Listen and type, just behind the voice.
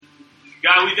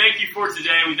God, we thank you for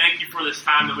today. We thank you for this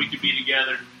time that we could be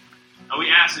together. And we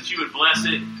ask that you would bless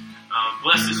it,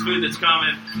 bless this food that's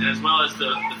coming, and as well as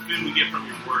the food we get from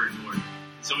your word, Lord.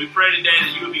 So we pray today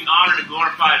that you would be honored and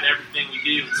glorified in everything we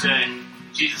do and say. In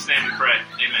Jesus' name we pray.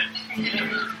 Amen.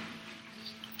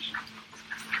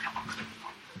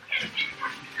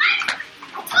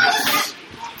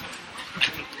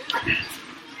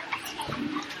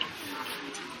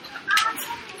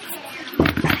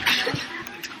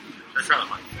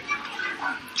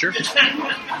 Sure. So,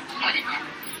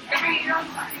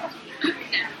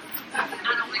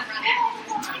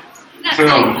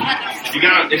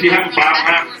 if you have a Bible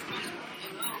app,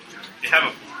 that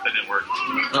didn't work.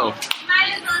 Oh.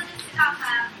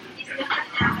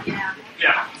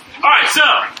 Yeah. All right. So,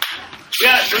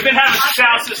 we've been having some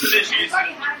sound system issues.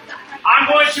 I'm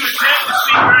going to attempt to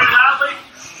speak very loudly.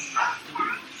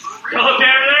 You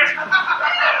okay over there?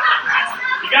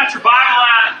 You got your Bible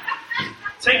out.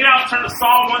 Take it out and turn to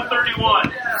Psalm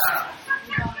 131.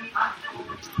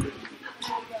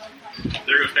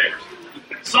 There goes papers.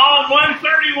 Psalm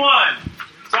 131.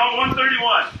 Psalm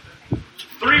 131.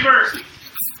 3 verses.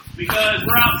 Because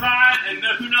we're outside and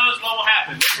who knows what will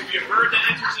happen. There could be a bird that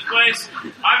enters the place.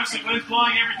 Obviously, wind's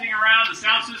blowing everything around. The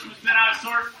sound system's been out of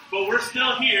sorts. But we're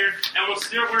still here and we're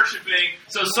still worshiping.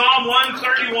 So Psalm 131.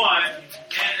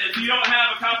 And if you don't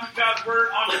have a copy of God's Word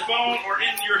on your phone or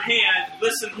in your hand,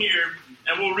 listen here.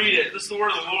 And we'll read it. This is the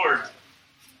word of the Lord.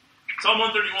 Psalm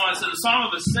 131 says, the Song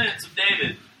of Ascents of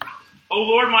David. O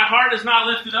Lord, my heart is not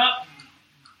lifted up.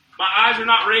 My eyes are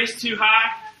not raised too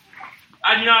high.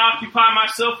 I do not occupy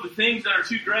myself with things that are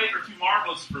too great or too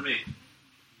marvelous for me.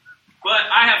 But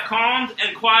I have calmed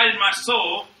and quieted my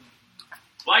soul.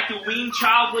 Like a weaned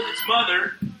child with its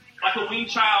mother, like a weaned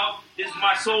child is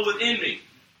my soul within me.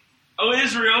 O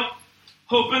Israel,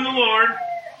 hope in the Lord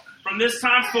from this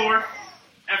time forth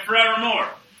and forevermore.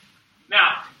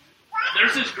 Now,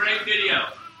 there's this great video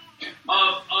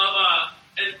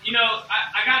and you know,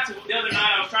 I got to the other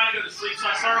night, I was trying to go to sleep, so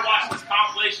I started watching this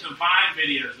compilation of Vine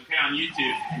videos, on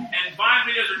YouTube. And Vine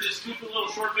videos are just stupid little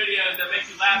short videos that make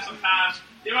you laugh sometimes.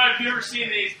 If you ever seen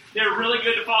these, they're really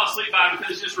good to fall asleep by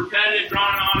because it's just repetitive,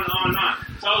 drawn on and on and on.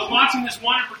 So I was watching this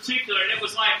one in particular, and it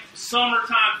was like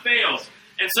summertime fails.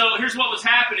 And so here's what was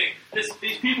happening.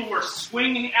 These people were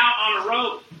swinging out on a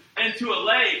rope into a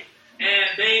lake,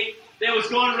 and they was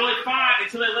going really fine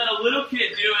until they let a little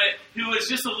kid do it who was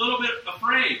just a little bit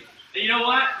afraid. And you know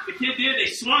what? The kid did. They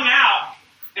swung out,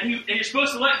 and you're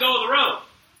supposed to let go of the rope.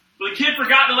 But the kid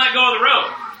forgot to let go of the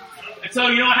rope. And so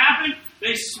you know what happened?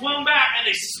 They swung back, and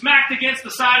they smacked against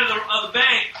the side of the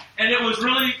bank, and it was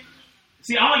really...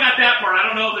 See, I only got that part. I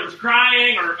don't know if there was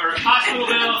crying or hospital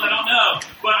bills. I don't know.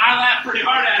 But I laughed pretty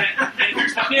hard at it. And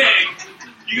here's the thing.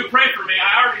 You can pray for me.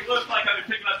 I already look like I've been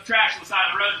picking up the trash on the side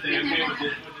of the road today, okay, with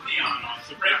the neon on.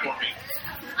 So pray for me.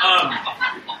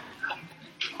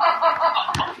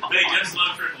 They just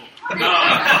love trickle.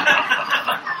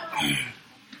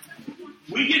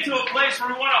 We get to a place where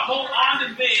we want to hold on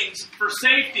to things for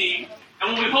safety.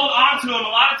 And when we hold on to them, a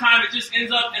lot of times it just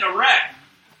ends up in a wreck.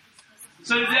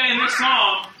 So today in this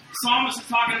psalm, the psalmist is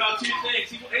talking about 2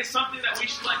 things. It's something that we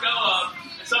should let go of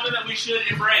and something that we should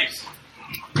embrace.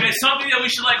 Okay, it's something that we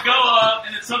should let go of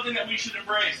and it's something that we should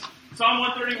embrace. Psalm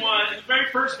 131, and the very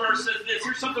first verse says this.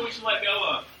 Here's something we should let go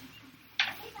of.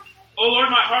 O Lord,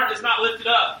 my heart is not lifted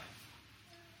up.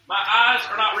 My eyes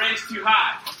are not raised too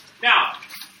high. Now,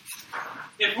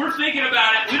 if we're thinking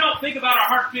about it, we don't think about our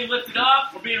hearts being lifted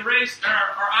up or being raised, or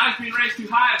our eyes being raised too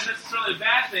high as necessarily a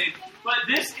bad thing. But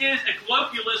this is a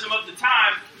colloquialism of the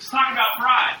time. It's talking about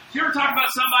pride. You ever talk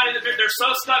about somebody that they're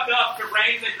so stuck up, if it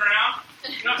rains, they drown?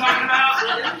 You know what I'm talking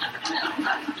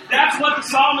about? That's what the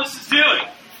psalmist is doing.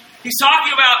 He's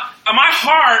talking about, my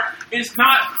heart is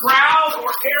not proud or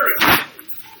arrogant.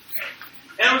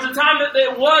 And it was a time that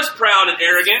it was proud and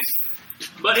arrogant,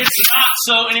 but it's not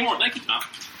so anymore. Thank you, Tom.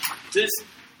 This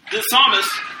psalmist,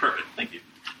 perfect, thank you.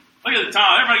 Look at the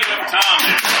Tom. Everybody give it up for Tom.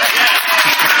 Yeah.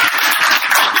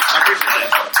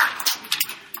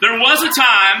 There was a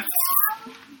time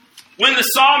when the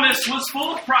psalmist was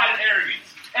full of pride and arrogance.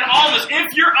 And all of us,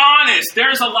 if you're honest,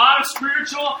 there's a lot of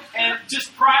spiritual and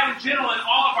just pride in general in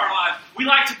all of our lives. We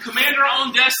like to command our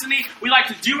own destiny. We like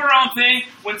to do our own thing.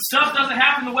 When stuff doesn't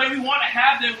happen the way we want to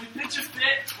have them, we pitch a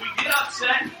fit. We get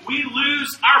upset. We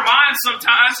lose our minds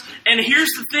sometimes. And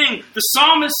here's the thing. The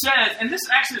psalmist says, and this is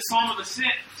actually a psalm of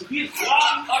ascent. So he is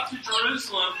walking up to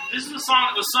Jerusalem. This is a song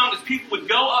that was sung as people would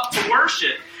go up to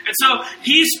worship. And so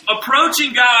he's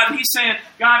approaching God. He's saying,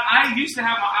 God, I used to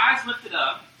have my eyes lifted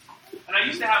up. And I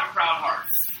used to have a proud heart.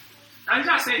 Now, he's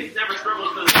not saying he's never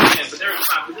struggled with those again, but there are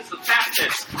times. But this is a past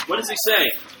tense. What does he say?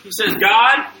 He says,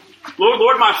 God,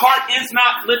 Lord, my heart is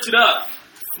not lifted up.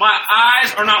 My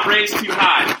eyes are not raised too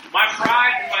high. My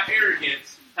pride and my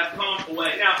arrogance have come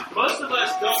away. Now, most of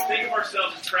us don't think of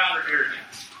ourselves as proud or arrogant.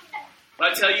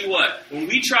 But I tell you what, when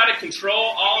we try to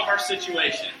control all of our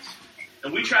situations,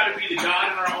 and we try to be the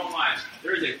God in our own lives,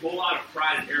 there is a whole lot of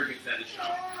pride and arrogance that is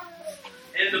shown.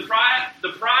 And the pride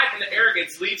and the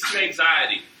arrogance leads to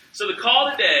anxiety. So the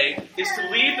call today is to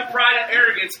leave the pride and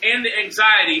arrogance and the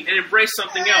anxiety and embrace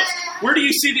something else. Where do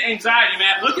you see the anxiety,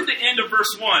 Matt? Look at the end of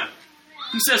verse 1.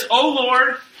 He says, "Oh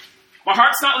Lord, my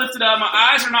heart's not lifted up, my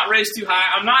eyes are not raised too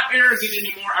high, I'm not arrogant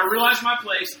anymore, I realize my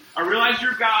place, I realize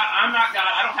you're God, I'm not God,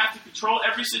 I don't have to control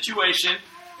every situation."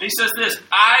 And he says this,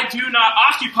 "I do not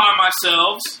occupy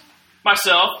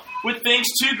myself with things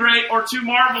too great or too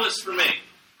marvelous for me."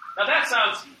 Now that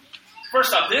sounds,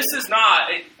 first off, this is not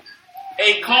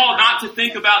a call not to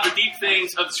think about the deep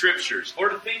things of the Scriptures or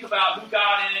to think about who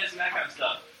God is and that kind of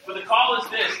stuff. But the call is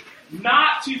this,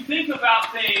 not to think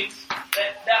about things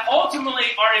that ultimately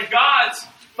are in God's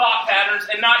thought patterns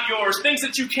and not yours, things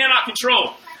that you cannot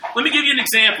control. Let me give you an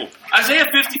example. Isaiah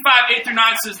 55,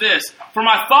 8-9 says this, "For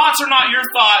my thoughts are not your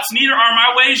thoughts, neither are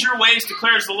my ways your ways,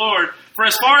 declares the Lord. For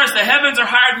as far as the heavens are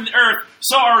higher than the earth,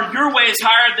 so are my ways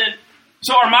higher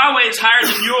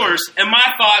than yours, and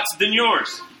my thoughts than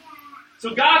yours." So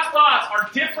God's thoughts are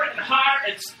different and higher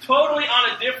and totally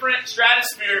on a different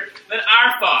stratosphere than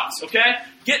our thoughts, okay?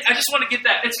 I just want to get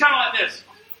that. It's kind of like this.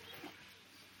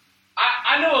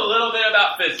 I know a little bit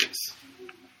about physics.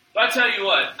 But I tell you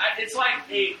what, it's like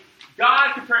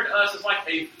God compared to us is like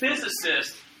a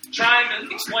physicist trying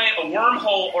to explain a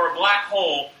wormhole or a black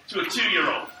hole to a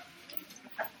 2-year-old.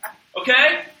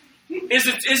 Okay? Is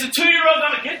a 2-year-old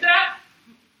going to get that?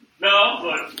 No,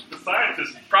 but the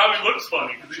scientist probably looks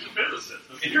funny because he's a physicist.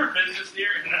 If you're a physicist here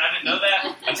and I didn't know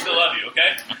that, I still love you,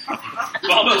 okay?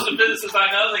 Well, most of the physicists I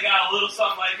know, they got a little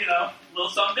something like, a little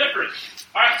something different.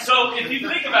 All right, so if you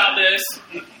think about this,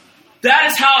 that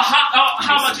is how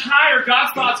much higher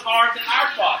God's thoughts are than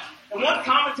our thoughts. And one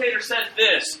commentator said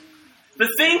this,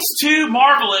 "The things too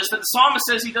marvelous that the psalmist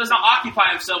says he does not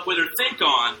occupy himself with or think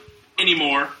on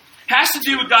anymore has to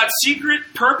do with God's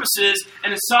secret purposes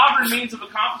and His sovereign means of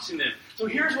accomplishing them." So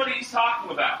here's what he's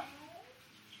talking about.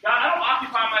 God, I don't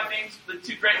occupy my things with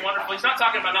too great and wonderful. He's not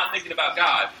talking about not thinking about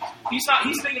God. He's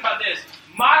thinking about this.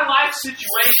 My life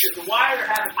situation, why they're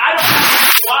happening, I don't have to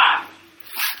know why.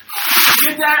 You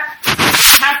get that?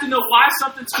 You have to know why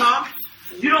something's come.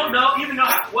 You don't even know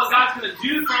what God's going to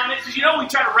do from it. Because we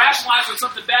try to rationalize when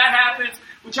something bad happens.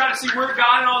 We try to see where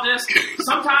God and all this.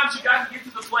 Sometimes you got to get to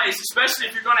the place, especially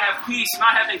if you're going to have peace and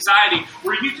not have anxiety,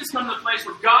 where you just come to the place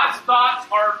where God's thoughts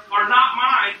are not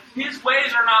mine. His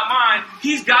ways are not mine.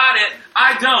 He's got it.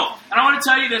 I don't. And I want to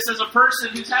tell you this as a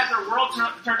person who's had their world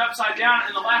turned upside down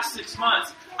in the last 6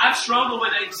 months. I've struggled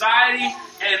with anxiety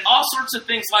and all sorts of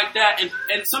things like that, and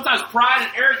sometimes pride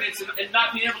and arrogance and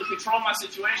not being able to control my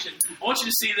situation. I want you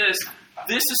to see this.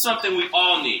 This is something we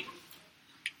all need.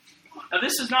 Now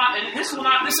this is not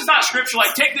scripture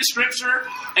like take this scripture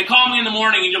and call me in the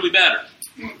morning and you'll be better.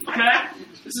 Okay?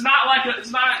 This is not like it's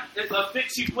not a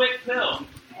fix you quick pill.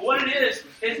 What it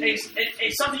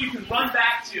is something you can run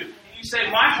back to. You say,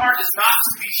 my heart is not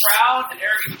to be proud and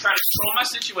arrogant and try to control my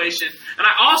situation, and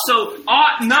I also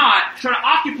ought not try to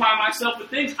occupy myself with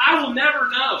things I will never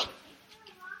know.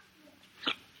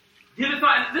 Give it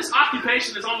thought. This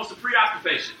occupation is almost a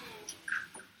preoccupation.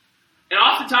 And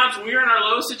oftentimes when we're in our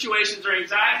lowest situations or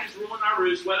anxiety is ruling our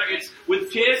roost, whether it's with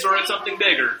kids or it's something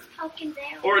bigger,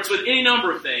 or it's with any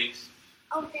number of things,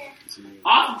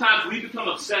 oftentimes we become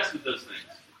obsessed with those things.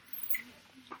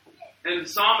 And the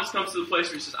psalmist comes to the place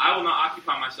where he says, I will not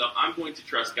occupy myself, I'm going to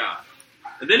trust God.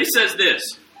 And then he says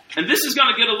this, and this is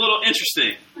going to get a little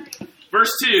interesting.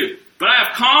 Verse 2, "But I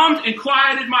have calmed and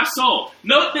quieted my soul."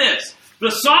 Note this,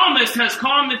 the psalmist has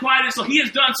calmed and quieted his soul. He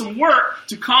has done some work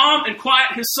to calm and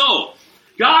quiet his soul.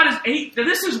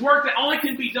 This is work that only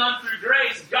can be done through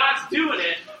grace. God's doing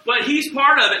it, but he's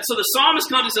part of it. So the psalmist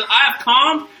comes and says, I have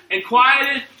calmed and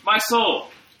quieted my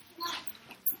soul.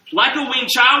 "Like a weaned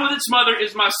child with its mother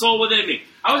is my soul within me."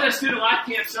 I was at student life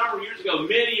camp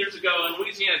many years ago in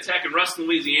Louisiana Tech in Ruston,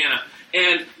 Louisiana.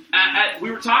 And we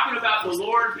were talking about the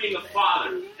Lord being a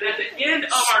father. And at the end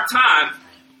of our time,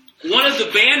 one of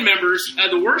the band members of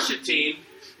the worship team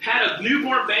had a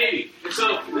newborn baby. And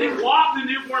so they walked the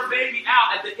newborn baby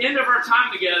out at the end of our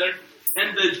time together.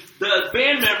 And the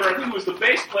band member, I think it was the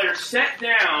bass player, sat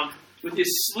down with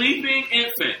his sleeping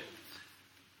infant.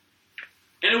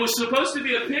 And it was supposed to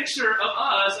be a picture of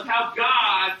us, of how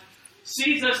God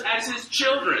sees us as His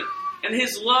children. and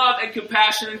his love and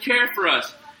compassion and care for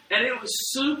us. And it was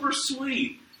super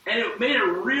sweet. And it made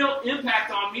a real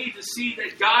impact on me to see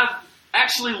that God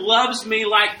actually loves me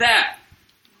like that.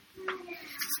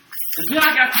 And then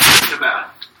I got thinking about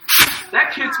it.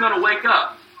 That kid's going to wake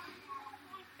up.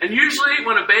 And usually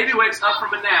when a baby wakes up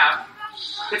from a nap,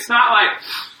 it's not like,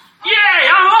 yay,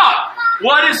 I'm up.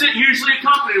 What is it usually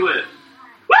accompanied with?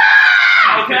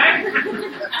 Woo! Okay?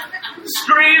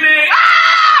 Screaming,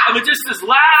 ah! With just this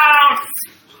loud,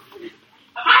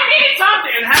 I need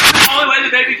something. And that's the only way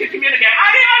the baby can communicate.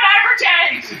 I need my diaper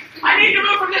changed. I need to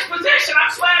move from this position.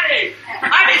 I'm sweating.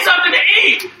 I need something to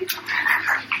eat.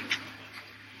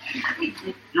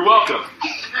 You're welcome.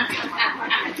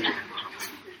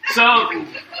 So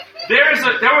there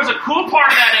was a cool part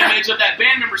of that image of that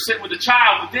band member sitting with a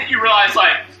child, but then you realize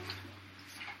like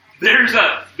they're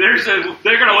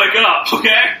gonna wake up,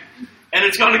 okay? And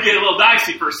it's gonna get a little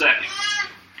dicey for a second.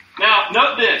 Now,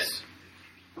 note this.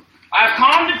 I have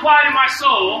calmed and quieted my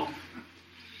soul.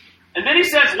 And then he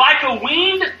says, like a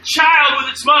weaned child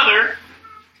with its mother,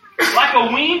 like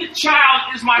a weaned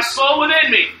child is my soul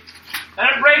within me. And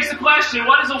it raises the question,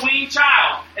 what is a weaned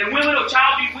child? And when will a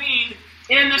child be weaned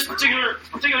in this particular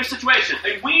situation?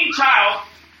 A weaned child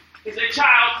is a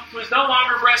child who is no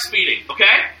longer breastfeeding,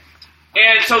 okay?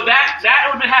 And so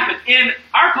that would happen. In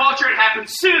our culture, it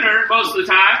happens sooner, most of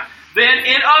the time, than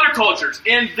in other cultures.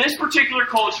 In this particular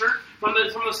culture, from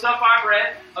the stuff I've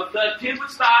read, the kid would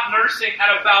stop nursing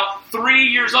at about 3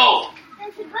 years old.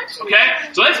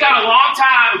 Okay? So it's got a long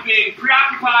time of being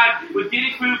preoccupied with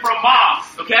getting food from mom.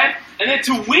 Okay? And then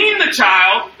to wean the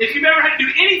child, if you've ever had to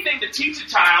do anything to teach a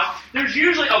child, there's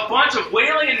usually a bunch of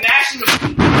wailing and gnashing of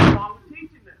teeth along with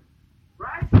teaching them.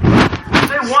 Right?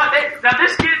 Now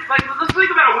this kid, like, let's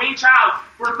think about a weaned child.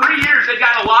 For 3 years, they've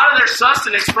gotten a lot of their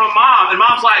sustenance from mom. And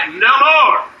mom's like, no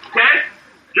more. Okay?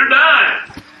 You're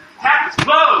done. Tap is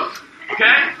closed.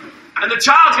 Okay? And the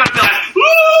child's got to be like, woo!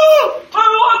 I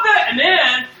want that! And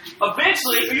then,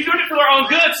 eventually, you're doing it for their own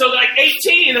good, so like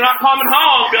 18, they're not coming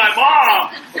home, be like,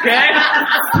 Mom! Okay?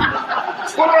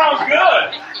 It's for their own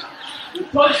good. It's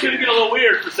probably going to get a little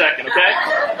weird for a second, okay?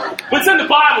 But it's in the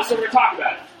Bible, so we're going to talk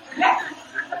about it.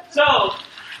 So,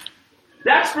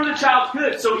 that's for the child's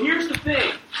good. So here's the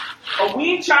thing. A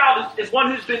weaned child is one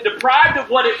who's been deprived of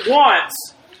what it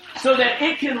wants so that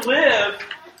it can live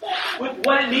with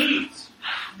what it needs.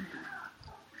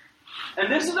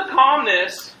 And this is a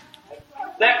calmness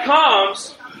that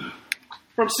comes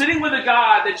from sitting with a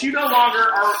God that you no longer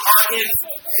are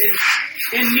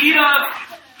in need of,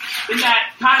 in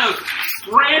that kind of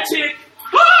frantic,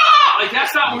 like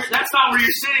that's not where you're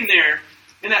sitting there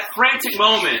in that frantic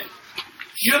moment.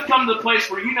 You have come to the place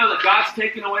where you know that God's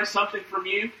taking away something from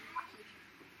you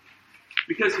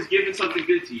because He's giving something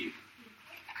good to you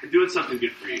and doing something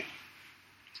good for you.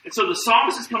 And so the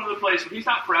psalmist has come to the place where he's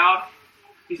not proud.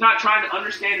 He's not trying to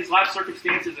understand his life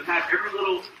circumstances and have every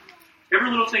little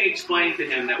thing explained to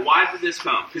him that why did this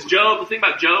come? Because the thing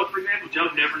about Job, for example,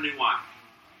 Job never knew why.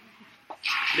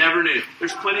 Never knew.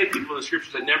 There's plenty of people in the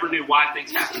scriptures that never knew why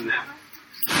things happened to them.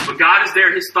 But God is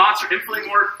there. His thoughts are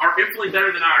infinitely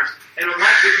better than ours. And like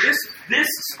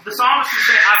the psalmist is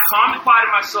saying, I've calmed and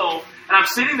quieted my soul, and I'm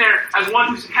sitting there as one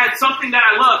who's had something that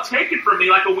I love taken from me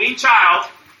like a weaned child.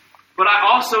 But I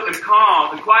also am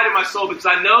calm and quiet in my soul because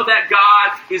I know that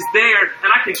God is there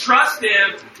and I can trust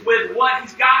Him with what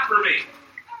He's got for me.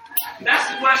 And that's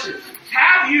the question.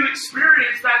 Have you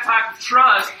experienced that type of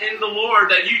trust in the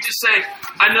Lord that you just say,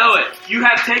 I know it. You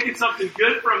have taken something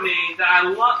good from me that I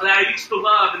love, that I used to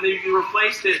love, and then you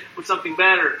replaced it with something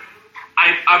better.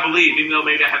 I believe, even though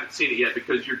maybe I haven't seen it yet,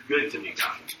 because you're good to me,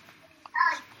 God.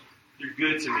 You're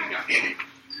good to me, God.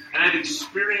 And I've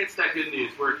experienced that good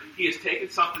news where He has taken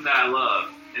something that I love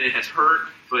and it has hurt,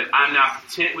 but I'm now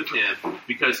content with Him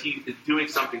because He is doing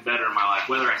something better in my life,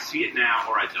 whether I see it now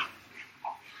or I don't.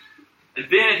 And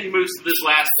then He moves to this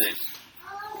last thing.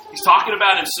 He's talking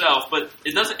about Himself, but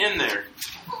it doesn't end there.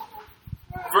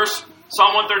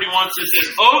 Psalm 131 says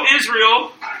this, O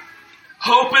Israel,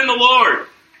 hope in the Lord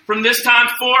from this time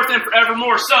forth and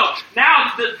forevermore. So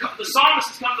now the psalmist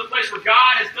has come to the place where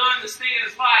God has done this thing in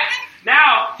his life.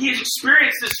 Now he has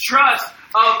experienced this trust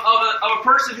of a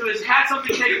person who has had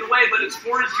something taken away, but it's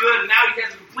for his good, and now he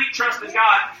has a complete trust in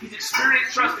God. He's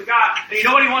experienced trust in God. And you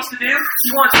know what he wants to do?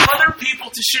 He wants other people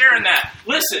to share in that.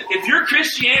 Listen, if your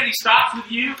Christianity stops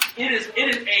with you, it is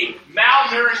a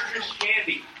malnourished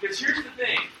Christianity. Because here's the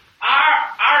thing.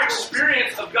 Our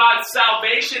experience of God's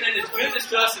salvation and His goodness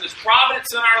to us and His providence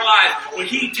in our life, when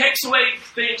He takes away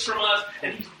things from us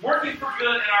and He's working for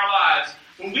good in our lives,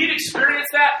 when we've experienced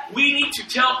that, we need to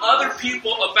tell other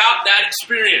people about that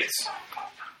experience.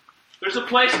 There's a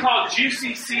place called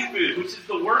Juicy Seafood, which is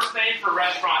the worst name for a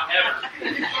restaurant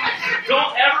ever.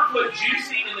 Don't ever put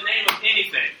juicy in the name of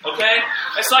anything, okay?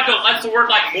 That's the word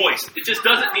like moist. It just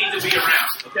doesn't need to be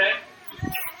around, okay?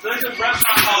 So there's a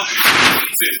restaurant called Juicy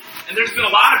Seafood. And there's been a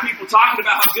lot of people talking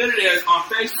about how good it is on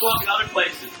Facebook and other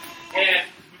places. And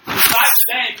besides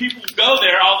saying, people go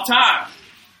there all the time.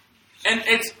 And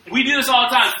we do this all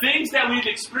the time. Things that we've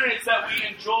experienced that we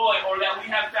enjoy or that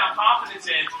we have found confidence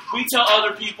in, we tell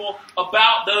other people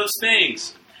about those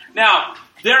things. Now,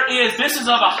 this is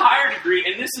of a higher degree,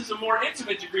 and this is a more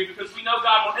intimate degree because we know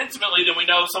God more intimately than we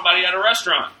know somebody at a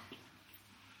restaurant.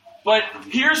 But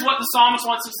here's what the psalmist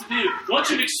wants us to do. Once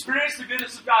you've experienced the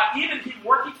goodness of God, even He's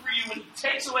working for you when He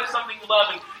takes away something you love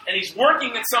and He's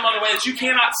working in some other way that you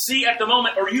cannot see at the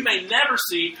moment or you may never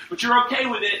see, but you're okay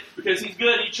with it because He's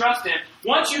good and you trust Him.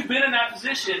 Once you've been in that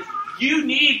position, you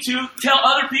need to tell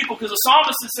other people because the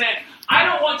psalmist is saying, I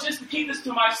don't want just to keep this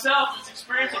to myself, this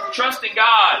experience of trusting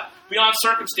God beyond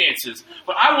circumstances,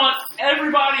 but I want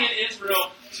everybody in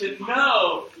Israel to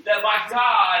know that my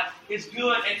God is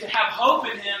good and to have hope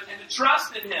in Him and to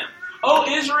trust in Him. Oh,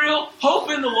 Israel, hope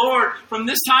in the Lord from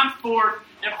this time forward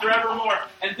and forevermore.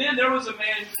 And then there was a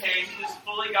man who came, he was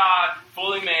fully God,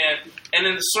 fully man. And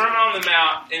in the Sermon on the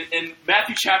Mount, in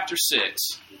Matthew chapter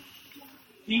 6,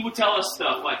 he would tell us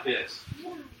stuff like this.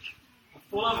 A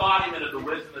full embodiment of the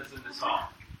wisdom that's in this psalm.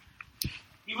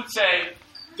 He would say,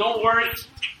 don't worry,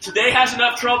 today has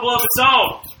enough trouble of its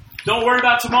own. Don't worry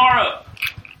about tomorrow.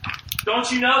 Don't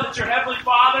you know that your Heavenly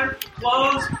Father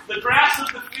clothes the grass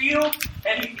of the field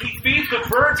and He feeds the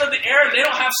birds of the air and they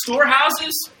don't have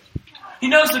storehouses? He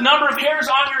knows the number of hairs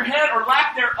on your head or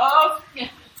lack thereof.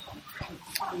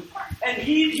 And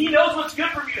He knows what's good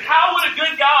for you. How would a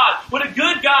good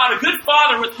God, a good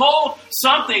Father withhold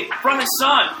something from His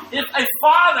Son? If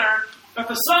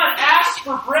a son asked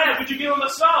for bread, would you give him a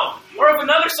stone? Or if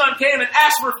another son came and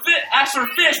asked for a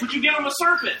fish, would you give him a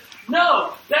serpent?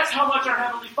 No, that's how much our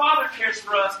Heavenly Father cares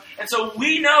for us. And so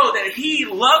we know that He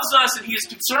loves us and He is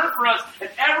concerned for us in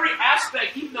every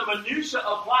aspect, even the minutiae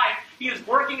of life, He is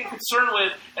working and concerned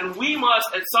with. And we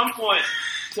must, at some point,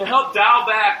 to help dial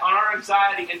back on our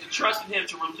anxiety and to trust in Him,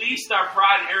 to release our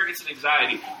pride and arrogance and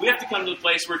anxiety, we have to come to the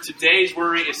place where today's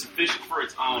worry is sufficient for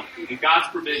its own. And God's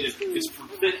provision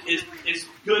is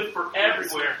good for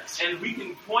everywhere. And we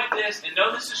can point this and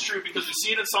know this is true because we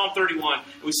see it in Psalm 31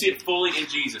 and we see it fully in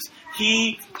Jesus.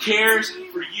 He cares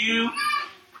for you,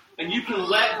 and you can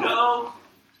let go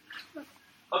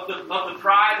of the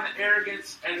pride and the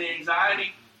arrogance and the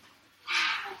anxiety.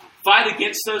 Fight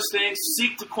against those things.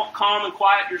 Seek to calm and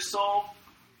quiet your soul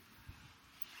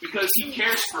because He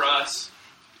cares for us.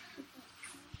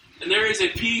 And there is a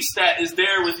peace that is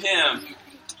there with Him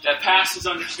that passes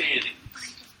understanding.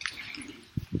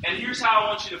 And here's how I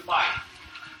want you to fight.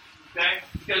 Okay?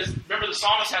 Because remember, the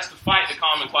psalmist has to fight to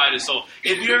calm and quiet his soul.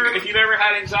 If you've ever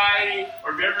had anxiety,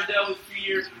 or if you've ever dealt with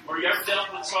fear, or you ever dealt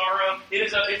with sorrow,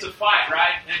 it's a fight,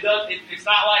 right? And it's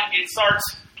not like it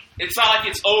starts. It's not like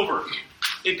it's over.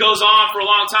 It goes on for a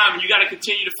long time, and you got to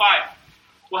continue to fight.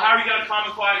 Well, how are you going to calm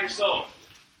and quiet your soul?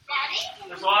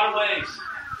 There's a lot of ways,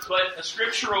 but a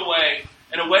scriptural way,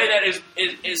 and a way that is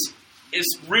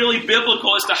really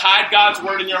biblical, is to hide God's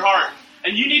word in your heart.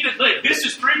 And you need to look. This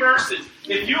is 3 verses.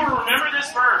 If you will remember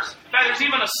this verse, in fact, there's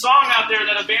even a song out there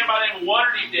that a band by the name of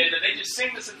Waterdeep did, that they just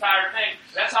sing this entire thing.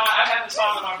 That's how I've had the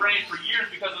song in my brain for years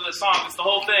because of this song. It's the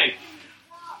whole thing.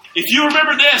 If you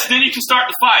remember this, then you can start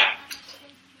to fight.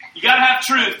 You got to have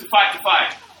truth to fight the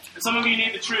fight. And some of you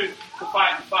need the truth to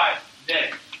fight the fight today.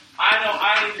 I know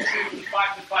I need the truth to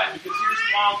fight the fight because here's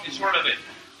the long and short of it.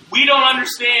 We don't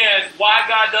understand why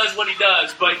God does what He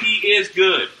does, but He is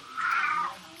good.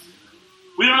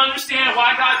 We don't understand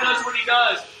why God does what He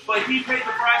does, but He paid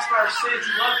the price for our sins.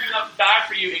 He loved you enough to die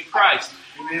for you in Christ.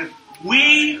 Amen.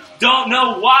 We don't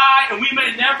know why, and we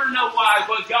may never know why,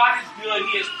 but God is good.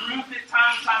 He has proved it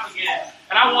time and time again.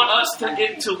 And I want us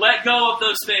to let go of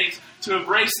those things, to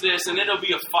embrace this, and then it'll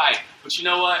be a fight. But you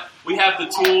know what? We have the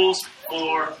tools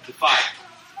for the fight.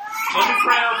 So let me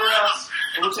pray over us,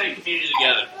 and we'll take communion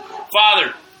together.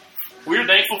 Father, we're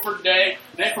thankful for today.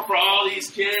 Thankful for all these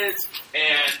kids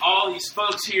and all these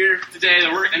folks here today.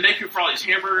 And thank you for all these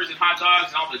hamburgers and hot dogs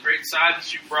and all the great sides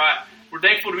that you brought. We're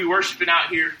thankful to be worshiping out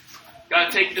here. God,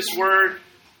 take this word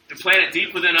and plant it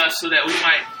deep within us so that we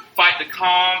might fight to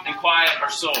calm and quiet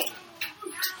our soul.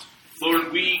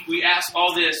 Lord, we ask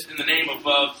all this in the name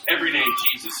above every name,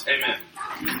 Jesus. Amen.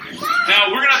 Now,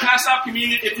 we're going to pass out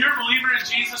communion. If you're a believer in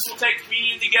Jesus, we'll take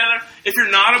communion together. If you're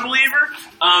not a believer,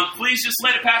 please just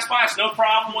let it pass by. It's no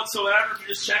problem whatsoever. If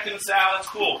you're just checking us out, that's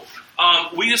cool.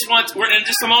 we just we're in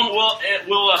just a moment,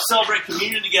 we'll celebrate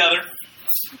communion together.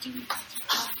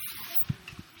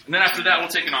 And then after that, we'll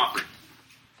take an offering.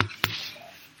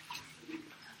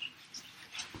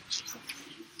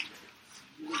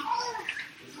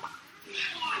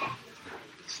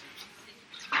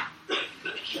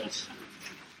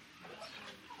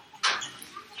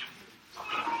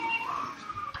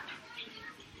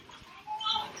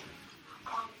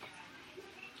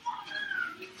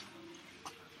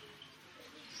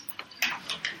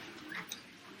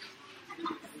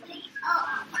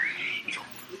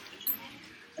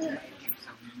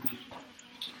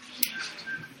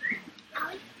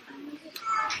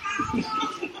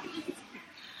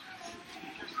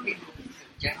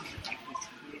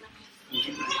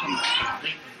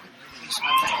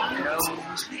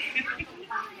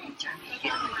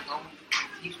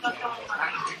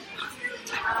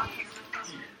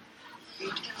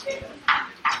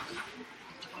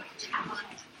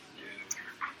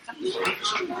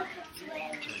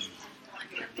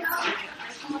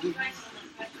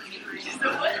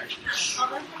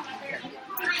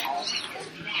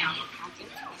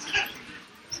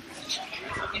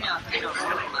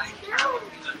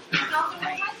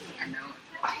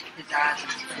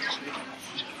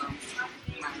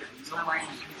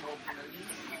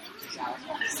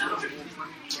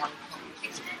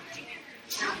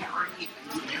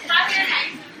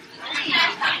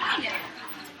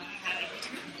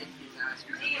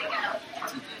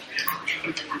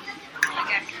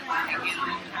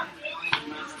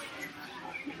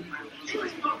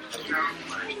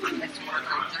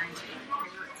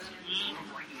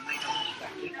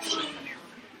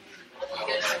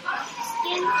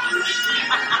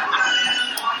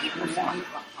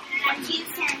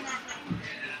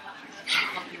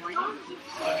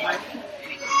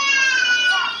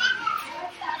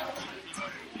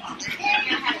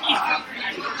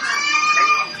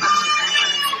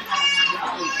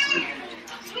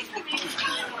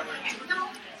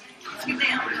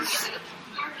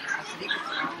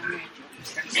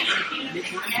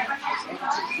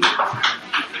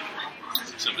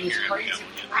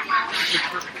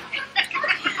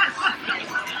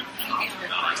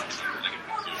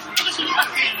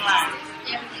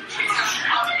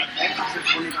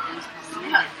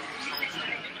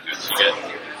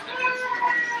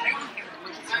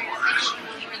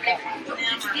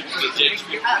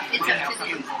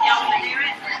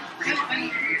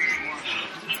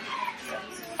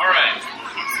 All right.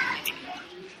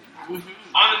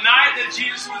 On the night that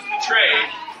Jesus was betrayed,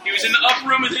 he was in the upper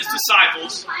room with his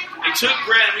disciples. They took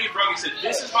bread and he broke it and said,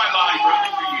 "This is my body broken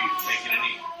for you. Take it and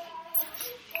eat."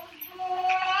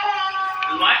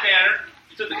 In like manner,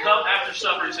 he took the cup after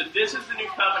supper and said, "This is the new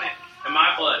covenant in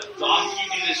my blood. As often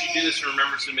as you do this in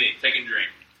remembrance of me." Take and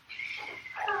drink.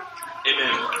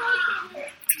 Amen.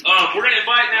 We're going to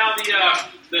invite now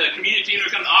the community team to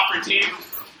become the offering team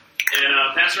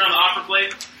and pass around the offering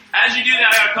plate. As you do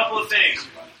that, I have a couple of things.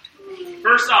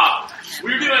 First off,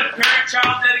 we're doing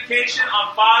parent-child dedication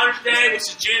on Father's Day, which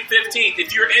is June 15th.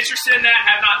 If you're interested in that,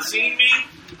 have not seen me,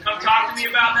 come talk to me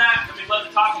about that. We'd love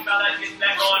to talk to you about that and get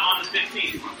that going on the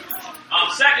 15th.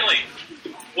 Secondly,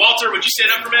 Walter, would you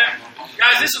stand up for a minute?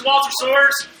 Guys, this is Walter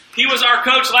Soares. He was our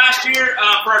coach last year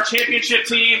for our championship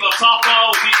team of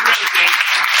softball. He's really good.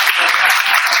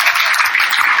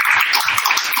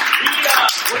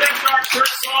 We're going to start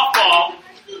church softball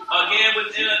again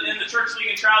in the church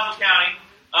league in Trousdale County.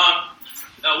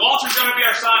 Walter's going to be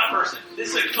our sign-up person.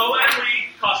 This is a co-ed league.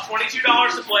 It costs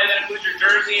 $22 to play. That includes your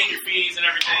jersey and your fees and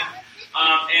everything.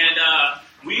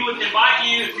 We would invite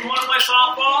you, if you want to play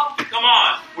softball, come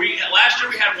on. Last year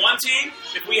we had one team.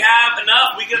 If we have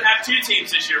enough, we could have two teams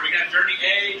this year. We got Journey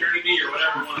A, Journey B, or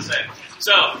whatever we want to say.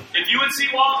 So, if you would see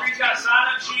Walter, he's got a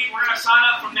sign-up sheet. We're going to sign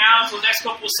up from now until the next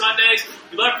couple of Sundays.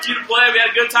 We'd love for you to play. We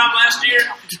had a good time last year.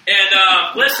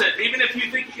 And listen, even if you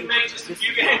think you can make just a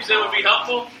few games, it would be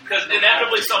helpful, because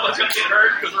inevitably someone's going to get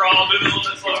hurt because we're all moving a little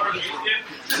bit slower than we used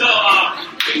to. So,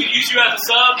 we can use you as a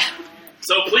sub.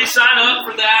 So, please sign up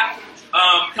for that.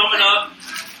 Coming up,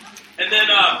 and then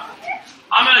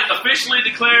I'm going to officially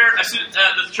declare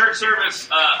the church service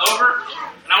over.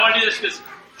 And I want to do this because,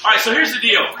 all right. So here's the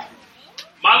deal.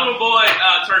 My little boy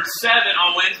turned 7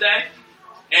 on Wednesday,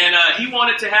 and he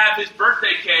wanted to have his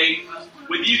birthday cake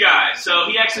with you guys. So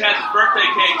he actually has his birthday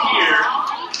cake here.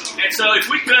 And so if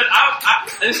we could,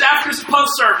 this is after this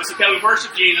post service. Okay, we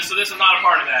worship Jesus, so this is not a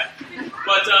part of that.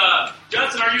 But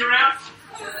Judson, are you around?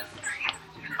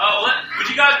 Would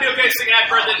you guys be okay singing Happy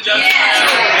Birthday to Justin? Yeah.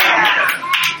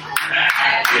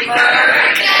 Happy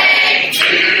birthday to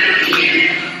you.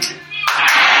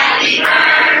 Happy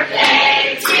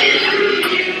birthday to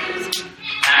you.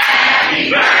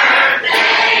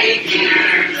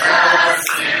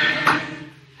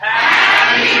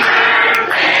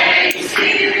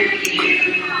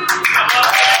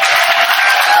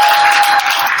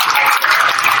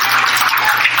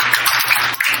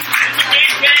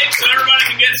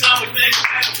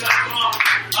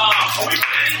 Are we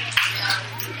ready?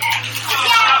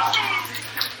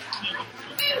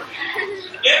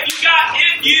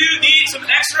 If you need some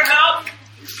extra help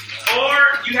or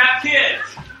you have kids,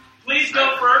 please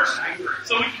go first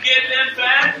so we can get them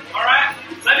fed. All right?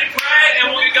 Let me pray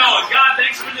and we'll get going. God,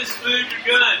 thanks for this food.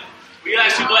 You're good. We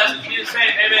ask you bless it. In Jesus' name,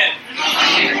 amen.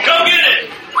 Go get